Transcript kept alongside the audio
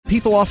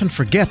People often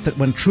forget that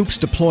when troops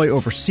deploy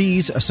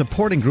overseas, a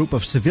supporting group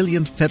of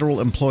civilian federal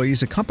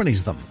employees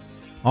accompanies them,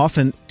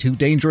 often to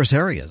dangerous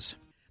areas.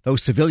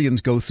 Those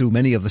civilians go through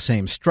many of the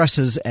same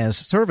stresses as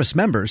service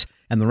members,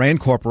 and the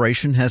RAND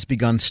Corporation has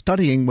begun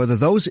studying whether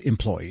those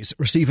employees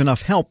receive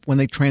enough help when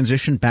they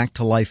transition back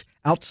to life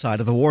outside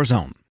of the war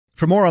zone.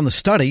 For more on the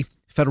study,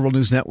 Federal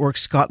News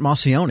Network's Scott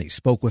Maucione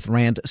spoke with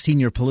RAND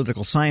senior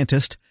political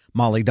scientist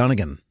Molly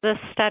Dunnigan. This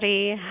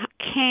study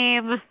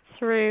came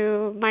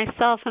through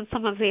myself and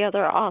some of the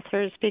other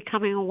authors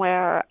becoming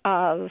aware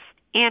of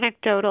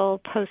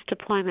anecdotal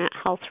post-deployment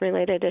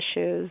health-related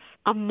issues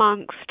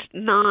amongst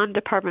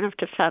non-Department of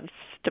Defense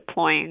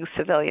deploying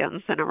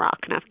civilians in Iraq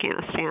and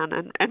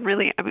Afghanistan. And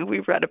really, I mean,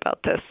 we've read about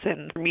this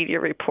in media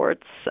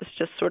reports. It's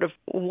just sort of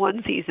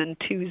onesies and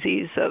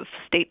twosies of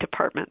State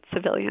Department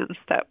civilians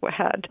that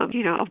had,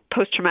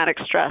 post-traumatic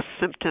stress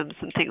symptoms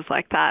and things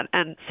like that.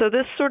 And so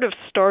this sort of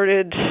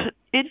started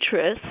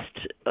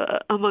interest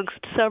amongst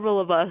several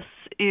of us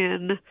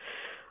in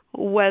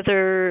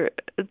whether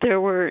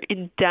there were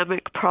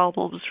endemic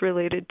problems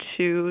related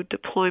to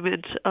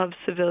deployment of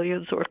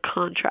civilians or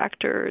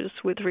contractors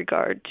with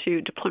regard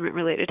to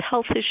deployment-related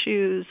health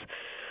issues,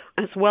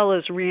 as well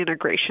as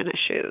reintegration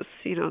issues.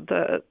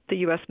 The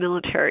U.S.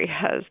 military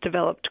has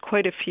developed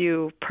quite a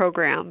few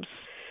programs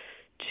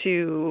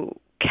to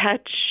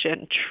catch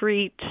and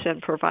treat and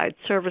provide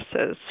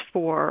services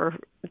for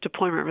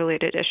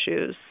deployment-related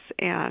issues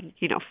and,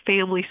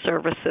 family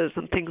services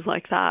and things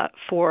like that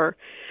for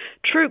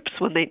troops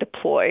when they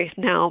deploy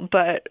now.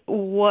 But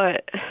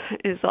what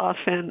is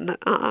often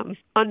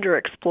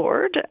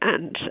underexplored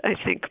and I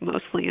think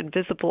mostly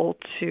invisible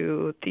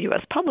to the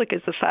U.S. public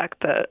is the fact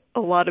that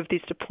a lot of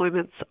these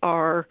deployments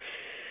are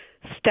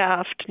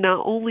staffed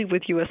not only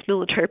with U.S.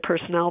 military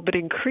personnel, but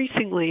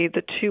increasingly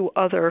the two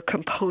other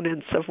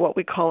components of what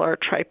we call our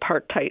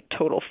tripartite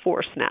total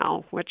force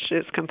now, which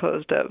is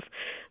composed of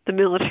the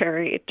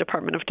military,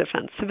 Department of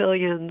Defense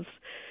civilians,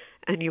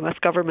 and U.S.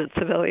 government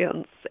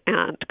civilians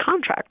and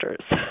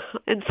contractors.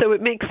 And so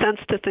it makes sense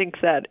to think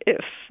that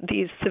if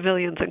these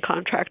civilians and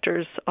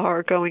contractors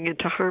are going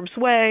into harm's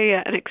way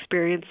and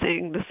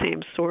experiencing the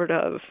same sort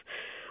of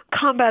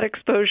combat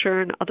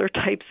exposure and other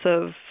types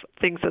of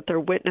things that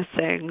they're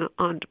witnessing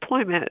on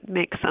deployment, it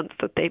makes sense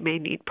that they may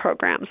need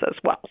programs as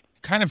well.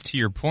 Kind of to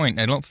your point,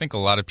 I don't think a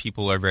lot of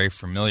people are very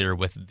familiar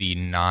with the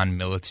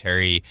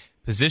non-military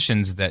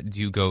positions that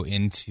do go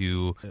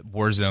into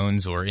war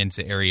zones or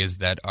into areas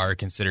that are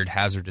considered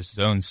hazardous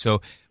zones. So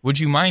would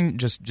you mind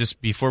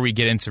just before we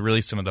get into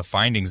really some of the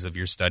findings of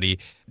your study,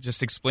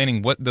 just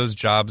explaining what those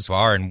jobs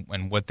are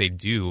and what they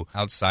do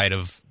outside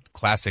of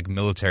classic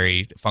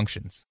military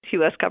functions?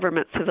 U.S.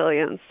 government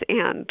civilians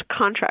and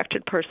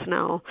contracted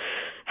personnel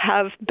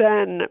have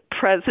been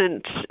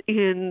present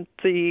in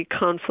the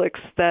conflicts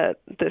that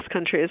this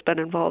country has been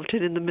involved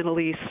in the Middle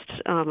East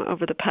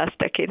over the past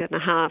decade and a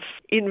half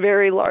in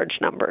very large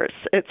numbers.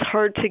 It's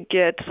hard to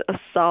get a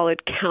solid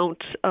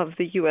count of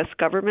the U.S.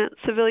 government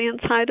civilian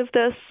side of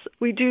this.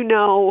 We do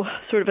know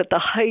sort of at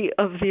the height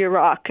of the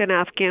Iraq and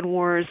Afghan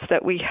wars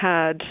that we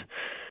had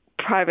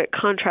private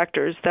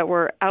contractors that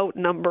were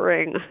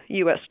outnumbering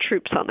U.S.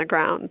 troops on the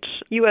ground.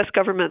 U.S.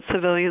 government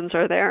civilians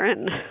are there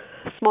in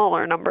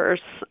smaller numbers,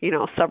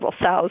 several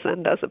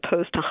thousand as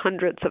opposed to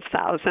hundreds of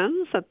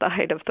thousands at the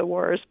height of the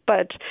wars.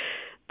 But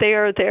they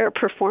are there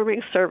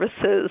performing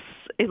services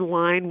in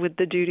line with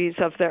the duties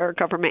of their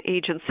government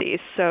agencies.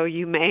 So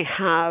you may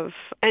have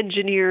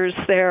engineers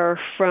there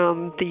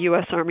from the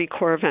U.S. Army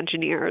Corps of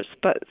Engineers,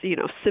 but,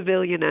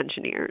 civilian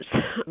engineers.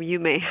 You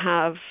may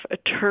have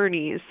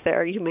attorneys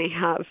there. You may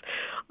have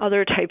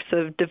other types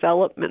of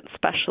development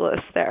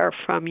specialists there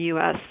from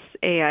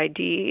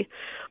USAID.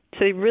 So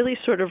they really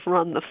sort of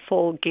run the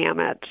full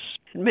gamut.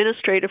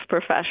 Administrative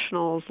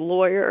professionals,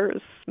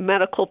 lawyers,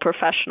 medical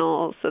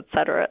professionals, et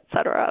cetera, et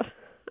cetera.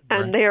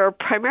 And they are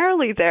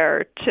primarily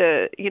there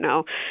to,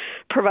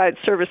 provide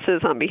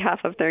services on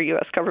behalf of their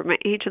U.S.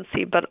 government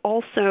agency, but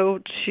also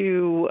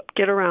to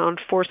get around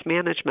force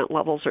management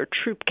levels or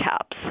troop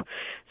caps.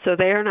 So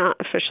they are not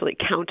officially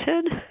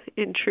counted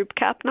in troop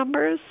cap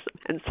numbers.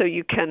 And so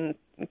you can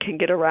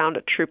get around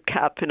a troop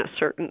cap in a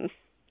certain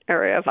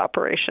area of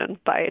operation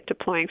by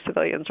deploying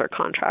civilians or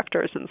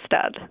contractors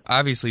instead.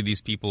 Obviously,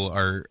 these people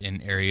are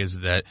in areas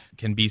that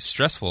can be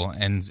stressful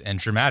and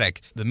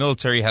dramatic. The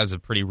military has a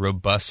pretty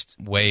robust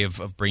way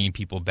of bringing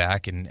people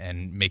back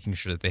and making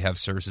sure that they have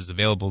services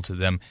available to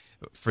them.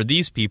 For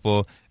these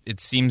people,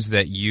 it seems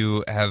that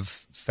you have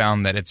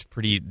found that it's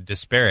pretty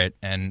disparate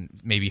and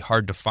maybe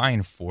hard to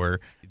find for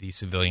the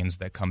civilians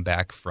that come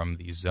back from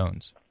these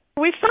zones.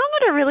 We found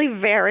that it really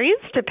varies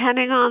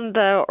depending on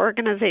the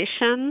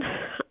organization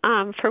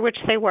for which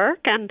they work.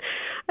 And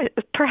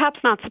perhaps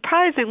not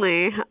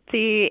surprisingly,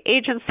 the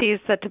agencies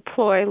that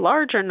deploy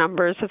larger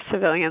numbers of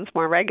civilians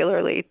more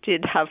regularly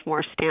did have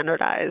more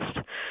standardized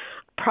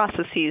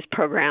processes,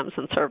 programs,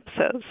 and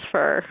services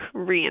for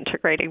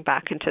reintegrating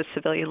back into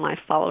civilian life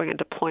following a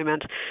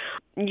deployment.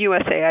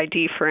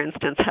 USAID, for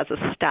instance, has a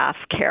staff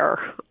care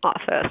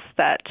office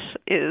that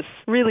is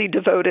really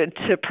devoted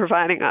to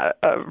providing a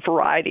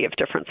variety of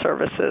different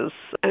services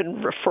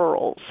and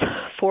referrals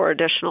for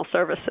additional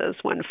services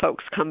when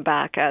folks come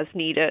back as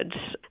needed.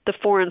 The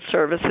Foreign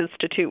Service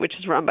Institute, which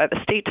is run by the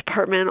State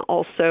Department,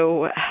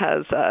 also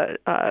has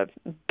a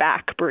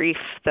back brief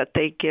that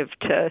they give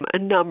to a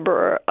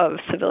number of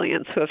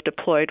civilians who have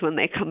deployed when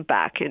they come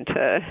back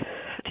into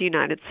the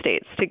United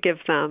States to give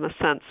them a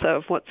sense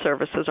of what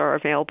services are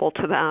available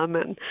to them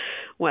and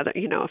whether,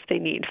 if they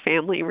need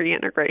family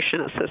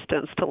reintegration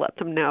assistance, to let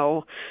them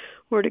know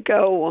where to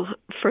go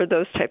for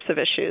those types of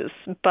issues.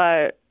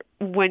 But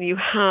when you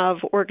have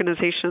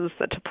organizations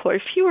that deploy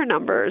fewer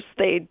numbers,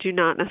 they do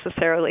not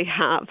necessarily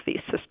have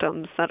these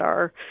systems that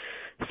are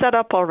set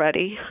up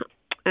already.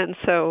 And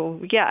so,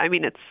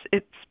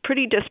 it's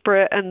pretty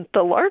disparate. And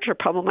the larger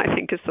problem, I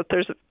think, is that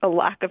there's a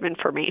lack of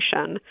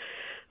information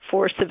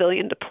for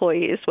civilian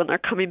deployees when they're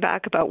coming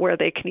back about where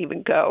they can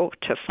even go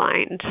to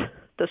find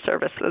the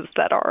services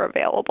that are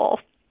available.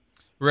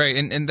 Right,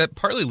 and that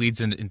partly leads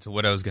into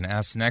what I was going to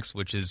ask next,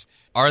 which is,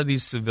 are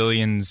these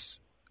civilians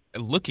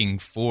looking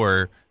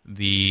for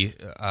the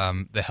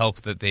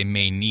help that they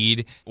may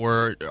need,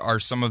 or are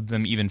some of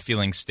them even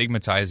feeling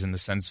stigmatized in the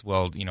sense,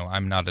 well,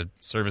 I'm not a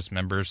service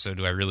member, so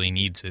do I really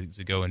need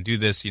to go and do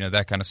this,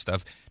 that kind of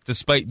stuff,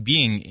 despite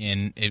being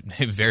in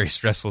a very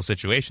stressful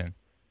situation?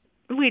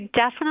 We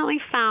definitely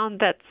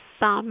found that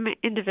some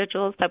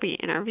individuals that we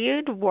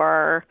interviewed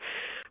were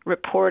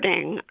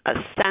reporting a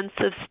sense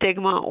of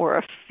stigma or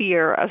a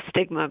fear of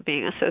stigma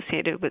being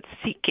associated with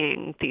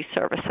seeking these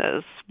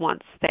services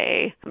once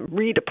they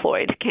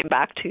redeployed, came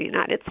back to the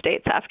United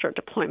States after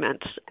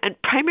deployment,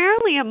 and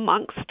primarily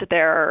amongst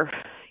their,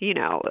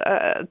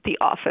 the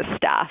office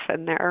staff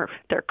and their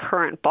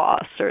current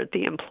boss or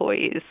the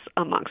employees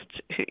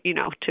amongst,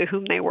 to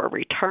whom they were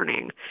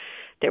returning.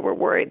 They were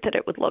worried that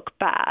it would look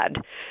bad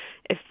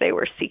if they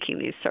were seeking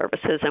these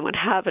services and would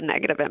have a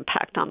negative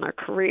impact on their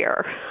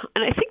career.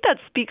 And I think that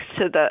speaks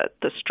to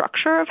the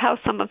structure of how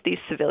some of these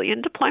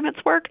civilian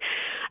deployments work,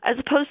 as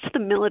opposed to the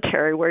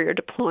military where you're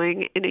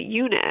deploying in a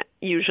unit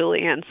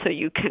usually, and so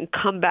you can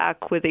come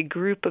back with a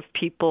group of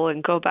people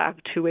and go back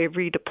to a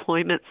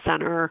redeployment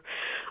center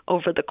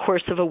over the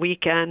course of a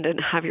weekend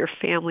and have your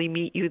family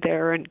meet you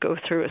there and go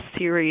through a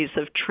series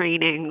of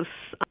trainings,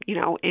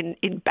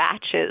 in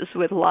batches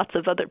with lots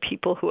of other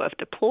people who have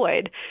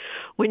deployed.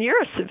 When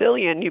you're a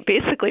civilian, you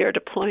basically are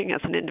deploying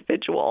as an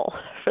individual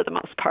for the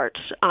most part.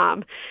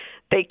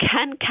 They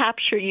can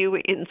capture you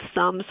in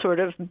some sort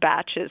of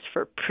batches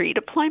for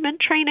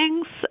pre-deployment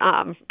trainings,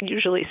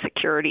 usually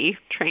security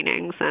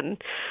trainings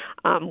and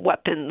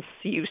weapons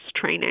use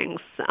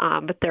trainings.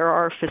 But there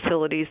are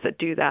facilities that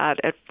do that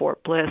at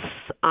Fort Bliss,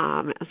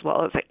 as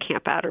well as at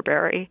Camp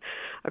Atterbury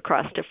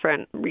across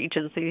different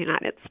regions of the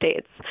United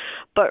States.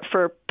 But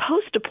for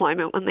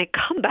post-deployment, when they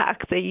come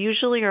back, they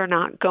usually are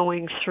not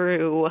going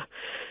through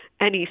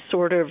any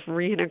sort of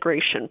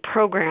reintegration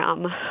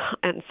program,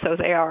 and so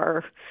they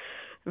are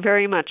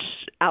very much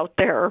out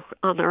there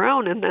on their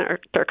own, and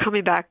they're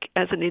coming back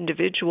as an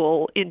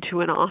individual into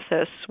an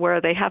office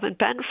where they haven't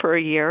been for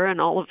a year, and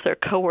all of their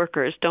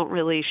coworkers don't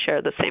really share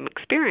the same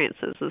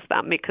experiences as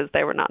them because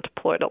they were not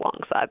deployed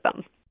alongside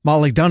them.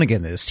 Molly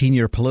Dunnigan is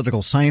senior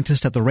political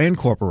scientist at the RAND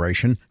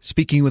Corporation,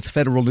 speaking with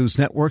Federal News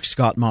Network's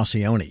Scott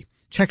Maucione.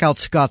 Check out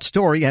Scott's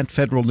story at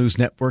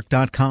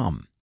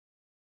federalnewsnetwork.com.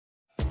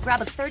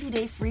 Grab a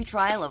 30-day free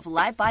trial of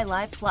Live by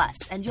Live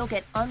Plus, and you'll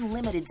get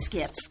unlimited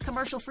skips,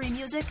 commercial-free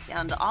music,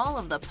 and all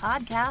of the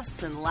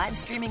podcasts and live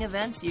streaming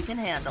events you can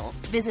handle.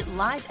 Visit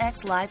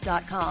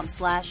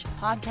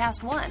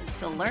livexlive.com/podcast1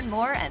 to learn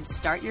more and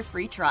start your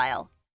free trial.